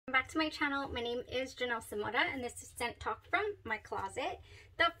to my channel. My name is Janelle Simora and this is Scent Talk from my closet,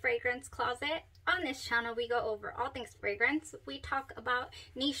 the fragrance closet. On this channel we go over all things fragrance. We talk about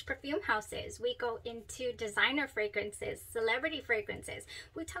niche perfume houses. We go into designer fragrances, celebrity fragrances.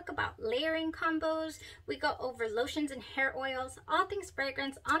 We talk about layering combos. We go over lotions and hair oils, all things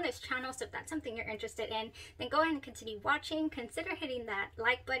fragrance on this channel. So if that's something you're interested in, then go ahead and continue watching. Consider hitting that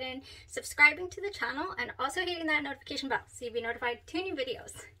like button, subscribing to the channel, and also hitting that notification bell so you'll be notified to new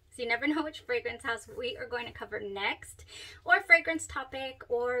videos. So you never know which fragrance house we are going to cover next, or fragrance topic,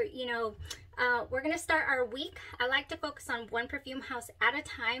 or we're going to start our week. I like to focus on one perfume house at a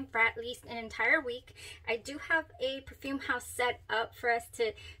time for at least an entire week. I do have a perfume house set up for us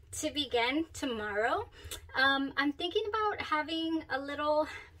to begin tomorrow. I'm thinking about having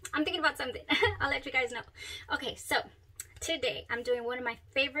I'm thinking about something. I'll let you guys know. Okay, so today I'm doing one of my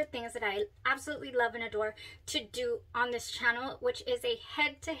favorite things that I absolutely love and adore to do on this channel, which is a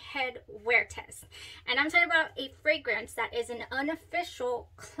head-to-head wear test. And I'm talking about a fragrance that is an unofficial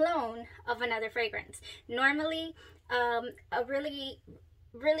clone of another fragrance. Normally a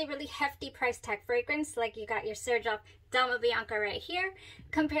really hefty price tag fragrance, like you got your Xerjoff Dama Bianca right here,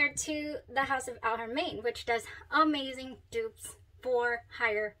 compared to the house of Haramain, which does amazing dupes for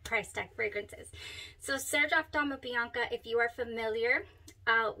higher price tag fragrances. So Xerjoff Dama Bianca, if you are familiar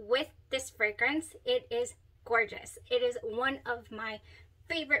with this fragrance, it is gorgeous. It is one of my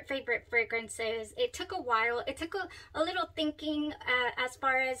favorite fragrances. It took a while. It took a little thinking as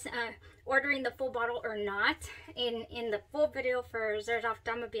far as ordering the full bottle or not. In the full video for Xerjoff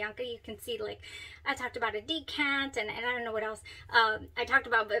Dama Bianca, you can see, like, I talked about a decant and I don't know what else I talked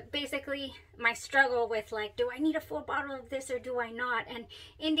about, but basically my struggle with, like, do I need a full bottle of this or do I not? And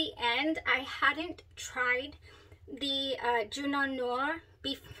in the end, I hadn't tried the Junoon Noir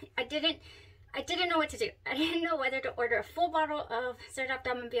beef. I didn't know what to do. I didn't know whether to order a full bottle of Xerjoff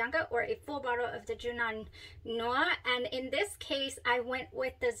Dama Bianca or a full bottle of the Junoon Noir. And in this case, I went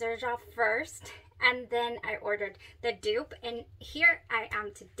with the Xerjoff first, and then I ordered the dupe. And here I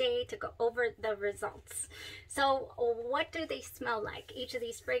am today to go over the results. So what do they smell like, each of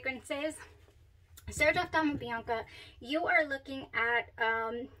these fragrances? Xerjoff Dama Bianca, you are looking at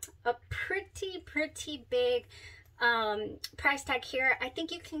a pretty big price tag here. I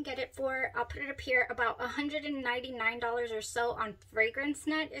think you can get it for, I'll put it up here, about $199 or so on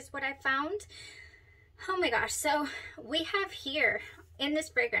FragranceNet is what I found. Oh my gosh. So we have here in this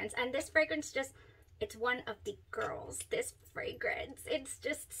fragrance, and this fragrance just, it's one of the girls, this fragrance. It's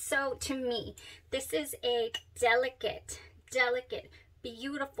just so, to me, this is a delicate,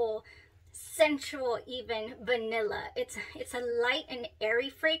 beautiful, sensual, even vanilla. It's a light and airy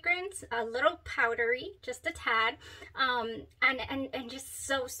fragrance, a little powdery, just a tad, and just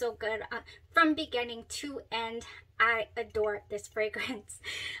so good from beginning to end. I adore this fragrance.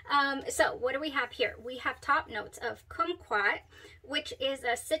 So what do we have here? We have top notes of kumquat, which is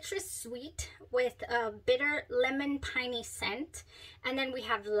a citrus sweet with a bitter lemon piney scent, and then we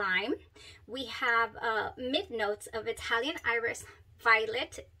have lime. We have mid notes of Italian iris,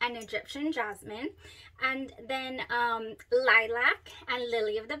 violet, and Egyptian jasmine, and then lilac and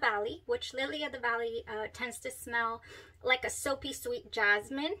lily of the valley, which lily of the valley tends to smell like a soapy sweet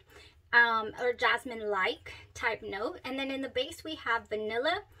jasmine, or jasmine-like type note. And then in the base we have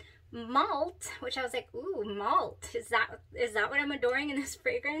vanilla, malt, which I was like, ooh, malt, is that what I'm adoring in this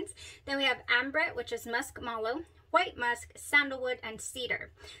fragrance? Then we have ambre, which is musk mallow, white musk, sandalwood, and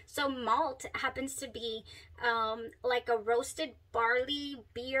cedar. So malt happens to be like a roasted barley,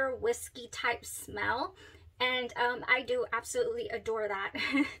 beer, whiskey type smell, and I do absolutely adore that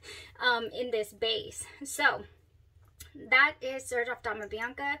in this base. So that is Xerjoff Dama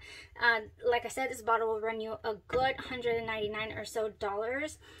Bianca. Like I said, this bottle will run you a good $199 or so.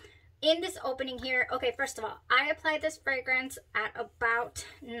 In this opening here, okay, first of all, I applied this fragrance at about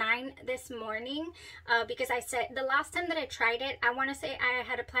 9 this morning because I said the last time that I tried it, I want to say I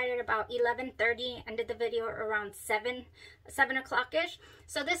had applied it about 11:30 and did the video around 7 o'clock-ish.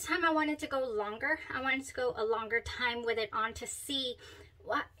 So this time I wanted to go longer. I wanted to go a longer time with it on to see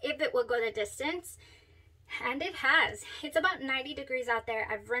if it would go the distance. And it has. It's about 90 degrees out there.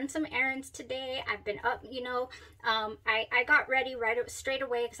 I've run some errands today. I've been up, I got ready straight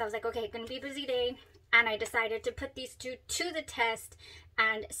away because I was like, okay, it's gonna be a busy day. And I decided to put these two to the test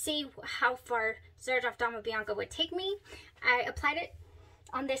and see how far Xerjoff Dama Bianca would take me. I applied it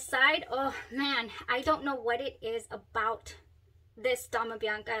on this side. Oh man, I don't know what it is about this Dama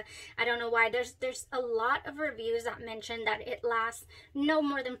Bianca. I don't know why. There's a lot of reviews that mention that it lasts no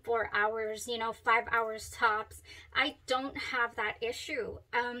more than 4 hours, you know, 5 hours tops. I don't have that issue.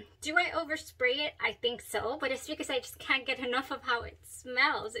 Do I overspray it? I think so, but it's because I just can't get enough of how it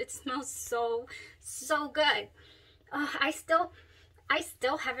smells. It smells so good. I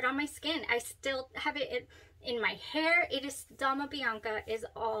still have it on my skin. I still have it in my hair. It is, Dama Bianca is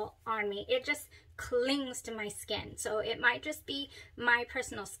all on me. It just clings to my skin. So it might just be my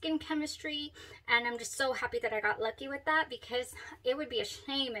personal skin chemistry, and I'm just so happy that I got lucky with that, because it would be a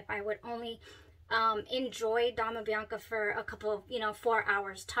shame if I would only enjoy Dama Bianca for a couple of, you know, 4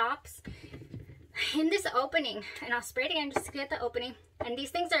 hours tops. In this opening, and I'll spray it again just to get the opening, and these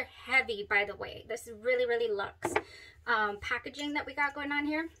things are heavy, by the way. This is really luxe packaging that we got going on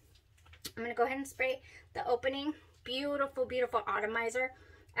here. I'm gonna go ahead and spray the opening. Beautiful atomizer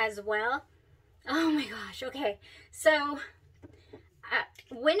as well. Oh my gosh. Okay, so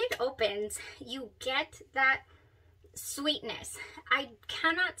when it opens, you get that sweetness. I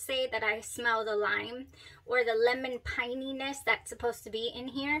cannot say that I smell the lime or the lemon pininess that's supposed to be in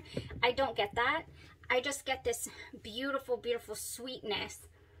here. I don't get that. I just get this beautiful sweetness.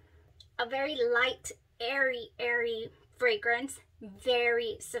 A very light, airy fragrance.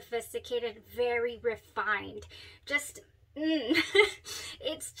 Very sophisticated, very refined. Just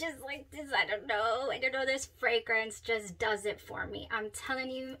it's just like this. I don't know, this fragrance just does it for me. I'm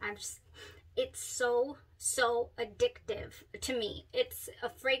telling you, it's so addictive to me. It's a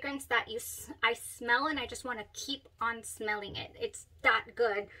fragrance that I smell and I just want to keep on smelling it. It's that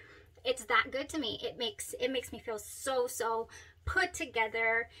good. It's that good to me. It makes me feel so put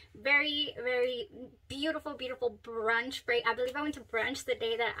together. Very beautiful brunch spray. I believe I went to brunch the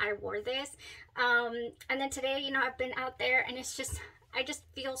day that I wore this, and then today, you know, I've been out there, and it's just, I just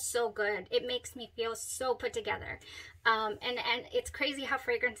feel so good. It makes me feel so put together, and it's crazy how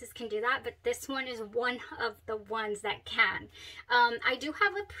fragrances can do that, but this one is one of the ones that can. I do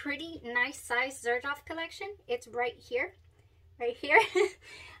have a pretty nice size Xerjoff collection. It's right here.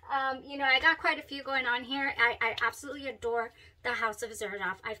 You know, I got quite a few going on here. I absolutely adore the House of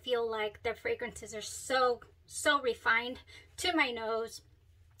Xerjoff. I feel like their fragrances are so refined to my nose,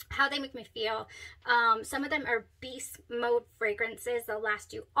 how they make me feel. Some of them are beast mode fragrances. They'll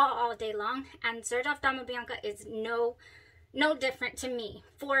last you all day long, and Xerjoff Dama Bianca is no different to me,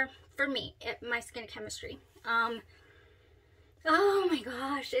 for me, my skin chemistry. Oh my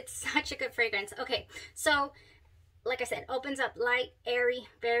gosh, it's such a good fragrance. Okay, so like I said, opens up light, airy,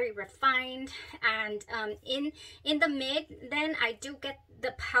 very refined, and in the mid, then I do get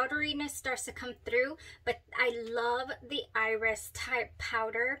the powderiness starts to come through, but I love the iris type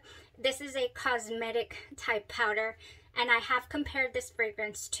powder. This is a cosmetic type powder, and I have compared this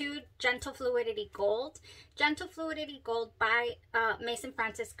fragrance to Gentle Fluidity Gold. Gentle Fluidity Gold by Mason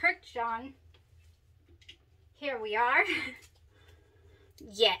Francis Kirkjohn. Here we are.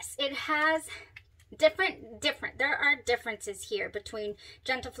 Yes, it has different. There are differences here between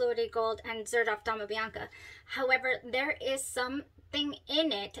Gentle Fluidity Gold and Xerjoff Dama Bianca. However, there is something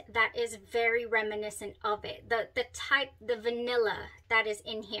in it that is very reminiscent of it. The vanilla that is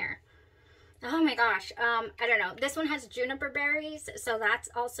in here. Oh my gosh, I don't know. This one has juniper berries, so that's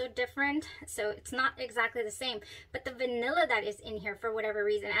also different. So it's not exactly the same, but the vanilla that is in here for whatever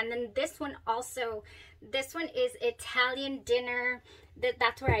reason. And then this one also, this one is Italian dinner.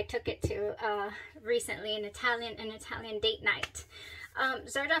 That's where I took it to recently, an Italian date night.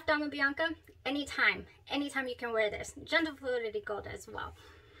 Xerjoff Dama Bianca, anytime you can wear this. Gentle Fluidity Gold as well.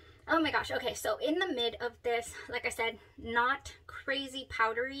 Oh my gosh. Okay, so in the mid of this, like I said, not crazy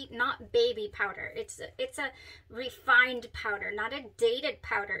powdery, not baby powder. It's a refined powder, not a dated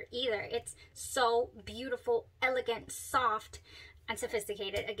powder either. It's so beautiful, elegant, soft, and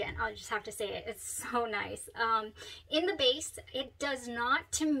sophisticated. Again, I'll just have to say it. It's so nice. In the base, it does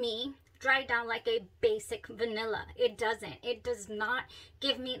not, to me, dry down like a basic vanilla. It doesn't. It does not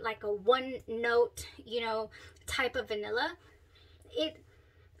give me like a one note, you know, type of vanilla.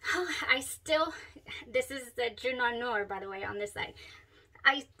 This is the Junoon Noir, by the way, on this side.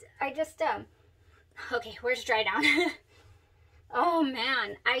 I just, okay, where's dry down? Oh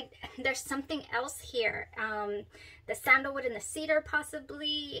man, there's something else here. The sandalwood and the cedar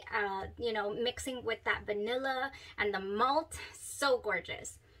possibly, you know, mixing with that vanilla and the malt. So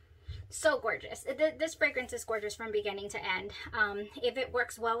gorgeous. So gorgeous. This fragrance is gorgeous from beginning to end. If it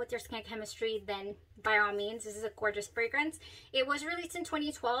works well with your skin chemistry, then by all means, this is a gorgeous fragrance. It was released in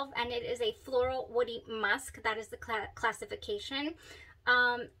 2012, and it is a floral woody musk. That is the classification.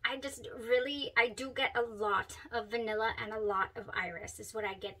 I do get a lot of vanilla and a lot of iris is what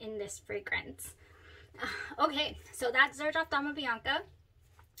I get in this fragrance. Okay, so that's Xerjoff Dama Bianca.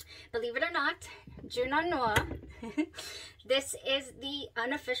 Believe it or not, Junoon Noir. This is the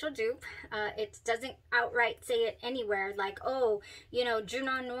unofficial dupe. It doesn't outright say it anywhere, like, oh, you know,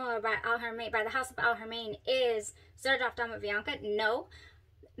 Junoon Noir by Haramain, by the House of Haramain is Xerjoff Dama Bianca. No,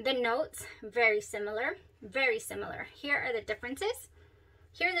 the notes very similar, very similar. Here are the differences.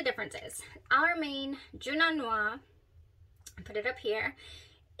 Here are the differences. Haramain Junoon Noir. Put it up here.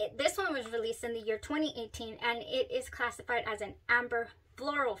 This one was released in the year 2018, and it is classified as an amber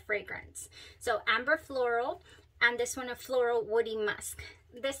floral fragrance. So amber floral, and this one a floral woody musk.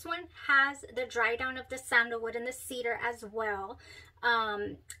 This one has the dry down of the sandalwood and the cedar as well.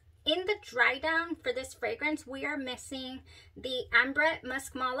 In the dry down for this fragrance, we are missing the ambrette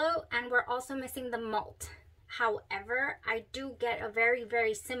musk mallow, and we're also missing the malt. However, I do get a very,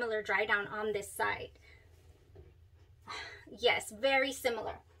 very similar dry down on this side. Yes, very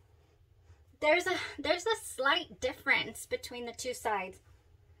similar. There's a slight difference between the two sides.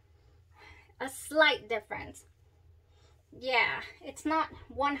 A slight difference. Yeah, it's not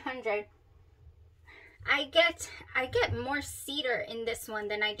 100. I get more cedar in this one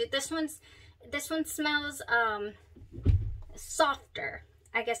than I do. This one smells softer,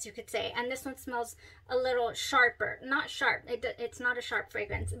 I guess you could say, and this one smells a little sharper. Not sharp. It's not a sharp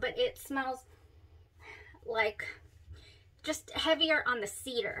fragrance, but it smells like just heavier on the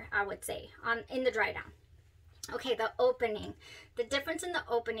cedar, I would say, in the dry down. Okay, the opening. The difference in the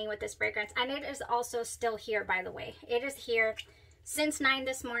opening with this fragrance, and it is also still here, by the way. It is here since 9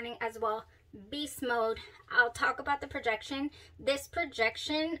 this morning as well. Beast mode. I'll talk about the projection. This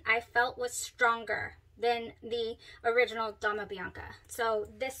projection I felt was stronger than the original Dama Bianca. So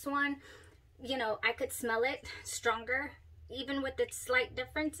this one, you know, I could smell it stronger, even with its slight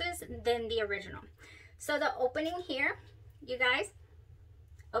differences, than the original. So the opening here, you guys,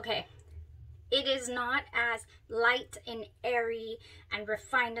 okay, it is not as light and airy and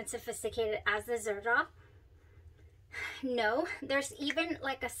refined and sophisticated as the Xerjoff. No, there's even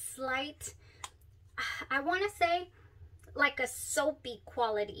like a slight, I want to say like a soapy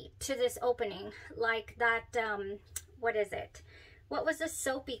quality to this opening, like that, what is it? What was the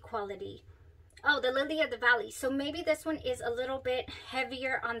soapy quality? Oh, the Lily of the Valley. So maybe this one is a little bit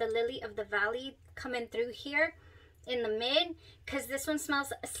heavier on the Lily of the Valley coming through here in the mid, because this one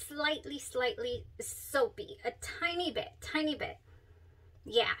smells slightly soapy, a tiny bit.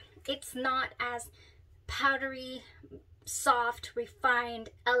 Yeah, it's not as powdery, soft, refined,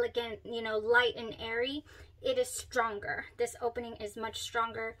 elegant, you know, light and airy. It is stronger. This opening is much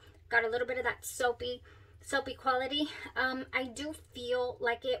stronger. Got a little bit of that soapy quality. I do feel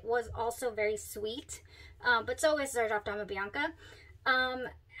like it was also very sweet, but so is Xerjoff Dama Bianca.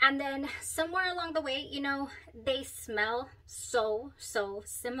 And then somewhere along the way, you know, they smell so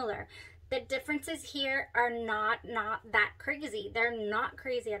similar. The differences here are not that crazy. They're not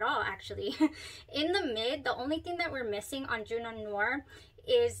crazy at all, actually. In the mid, the only thing that we're missing on Junoon Noir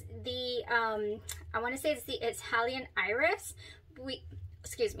is the, I want to say it's the Italian Iris.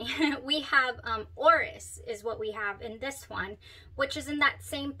 Excuse me, we have Orris is what we have in this one, which is in that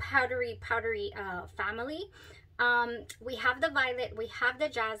same powdery family. We have the violet, we have the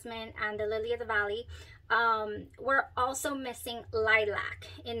jasmine, and the Lily of the Valley. We're also missing lilac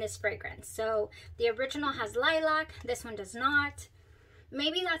in this fragrance. So the original has lilac, this one does not.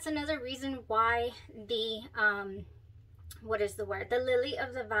 Maybe that's another reason why the, what is the word? The Lily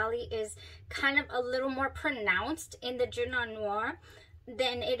of the Valley is kind of a little more pronounced in the Junoon Noir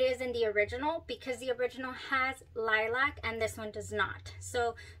than it is in the original, because the original has lilac and this one does not.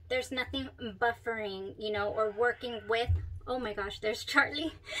 So there's nothing buffering, you know, or working with. Oh my gosh, there's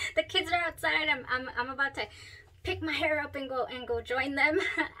Charlie. The kids are outside. I'm about to pick my hair up and go join them.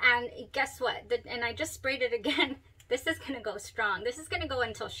 And guess what? And I just sprayed it again. This is gonna go strong. This is gonna go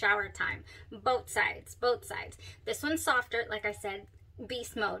until shower time. Both sides. This one's softer, like I said,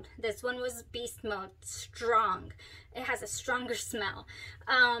 beast mode. This one was beast mode, strong. It has a stronger smell.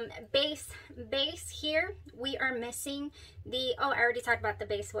 Base here, we are missing the, oh, I already talked about the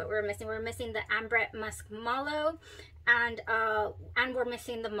base, what we're missing. We're missing the ambrette musk mallow, and we're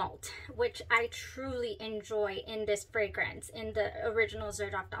missing the malt, which I truly enjoy in this fragrance, in the original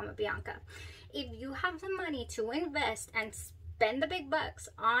Xerjoff Dama Bianca. If you have the money to invest and spend the big bucks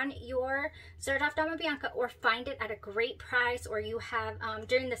on your Xerjoff Dama Bianca, or find it at a great price, or you have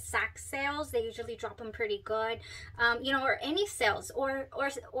during the sack sales, they usually drop them pretty good, you know, or any sales, or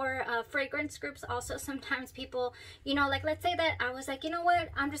fragrance groups. Also, sometimes people, you know, like, let's say that I was like, you know what,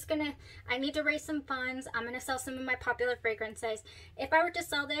 I need to raise some funds, I'm gonna sell some of my popular fragrances. If I were to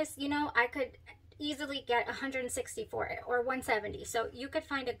sell this, you know, I could, easily get 160 for it, or 170. So you could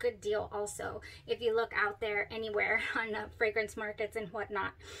find a good deal also if you look out there anywhere on fragrance markets and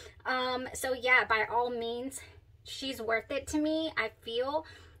whatnot. So yeah, by all means, she's worth it to me. I feel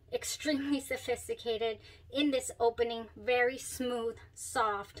extremely sophisticated in this opening, very smooth,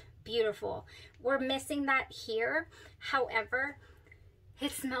 soft, beautiful. We're missing that here. However,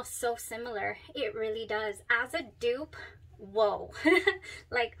 it smells so similar. It really does. As a dupe, whoa.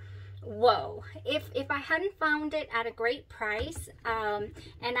 Like, whoa. If I hadn't found it at a great price, and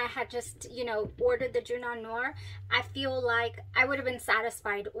I had just, you know, ordered the Junoon Noir, I feel like I would have been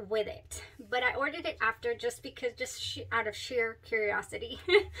satisfied with it. But I ordered it after, just because, out of sheer curiosity.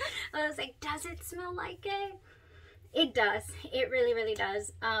 I was like, does it smell like it? It does. It really, really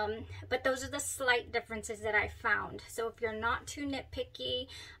does. But those are the slight differences that I found. So if you're not too nitpicky,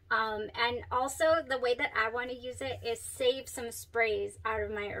 and also the way that I want to use it is save some sprays out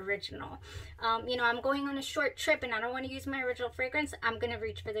of my original. You know, I'm going on a short trip and I don't want to use my original fragrance. I'm going to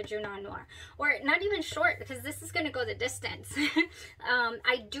reach for the Junoon Noir. Or not even short, because this is going to go the distance.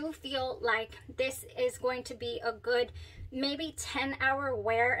 I do feel like this is going to be a good maybe 10-hour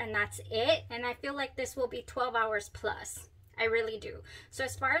wear, and that's it. And I feel like this will be 12 hours plus. I really do. So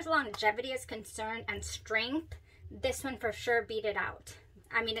as far as longevity is concerned and strength, this one for sure beat it out.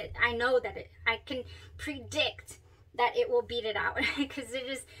 I mean, I know that I can predict that it will beat it out because it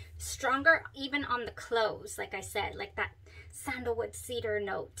is stronger even on the close, like I said, like that sandalwood cedar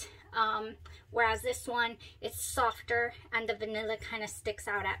note. Whereas this one, it's softer and the vanilla kind of sticks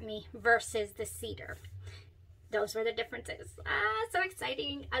out at me versus the cedar. Those were the differences. So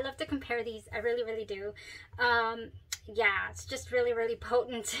exciting. I love to compare these. I really, really do. Yeah, it's just really, really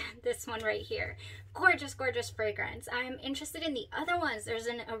potent, this one right here. Gorgeous, gorgeous fragrance. I'm interested in the other ones. There's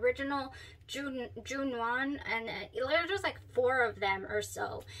an original Junoon Noir, and there's like 4 of them or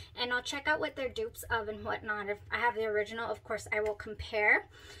so. And I'll check out what they're dupes of and whatnot. If I have the original, of course, I will compare.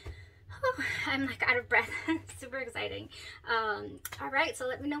 Oh, I'm like out of breath. Super exciting. All right, so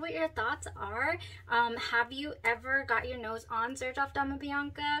let me know what your thoughts are. Have you ever got your nose on Xerjoff Dama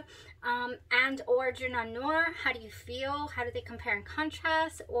Bianca and or Junoon Noir? How do you feel? How do they compare and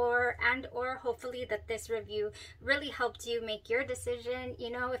contrast? Or hopefully that this review really helped you make your decision.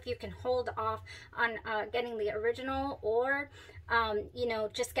 You know, if you can hold off on getting the original, or you know,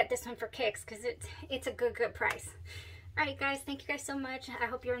 just get this one for kicks, because it's a good price. Alright guys, thank you guys so much. I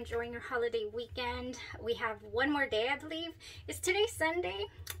hope you're enjoying your holiday weekend. We have one more day, I believe. Is today Sunday?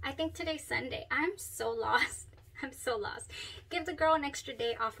 I think today's Sunday. I'm so lost. I'm so lost. Give the girl an extra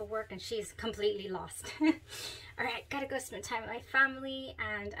day off of work and she's completely lost. Alright, gotta go spend time with my family,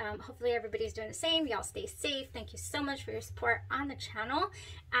 and hopefully everybody's doing the same. Y'all stay safe. Thank you so much for your support on the channel.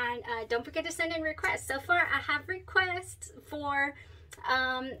 And don't forget to send in requests. So far, I have requests for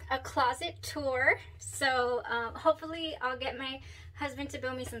a closet tour, so hopefully I'll get my husband to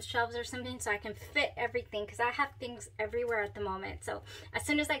build me some shelves or something so I can fit everything, because I have things everywhere at the moment. So as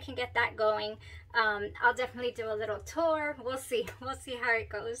soon as I can get that going, I'll definitely do a little tour. We'll see how it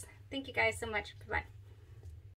goes. Thank you guys so much. Bye-bye.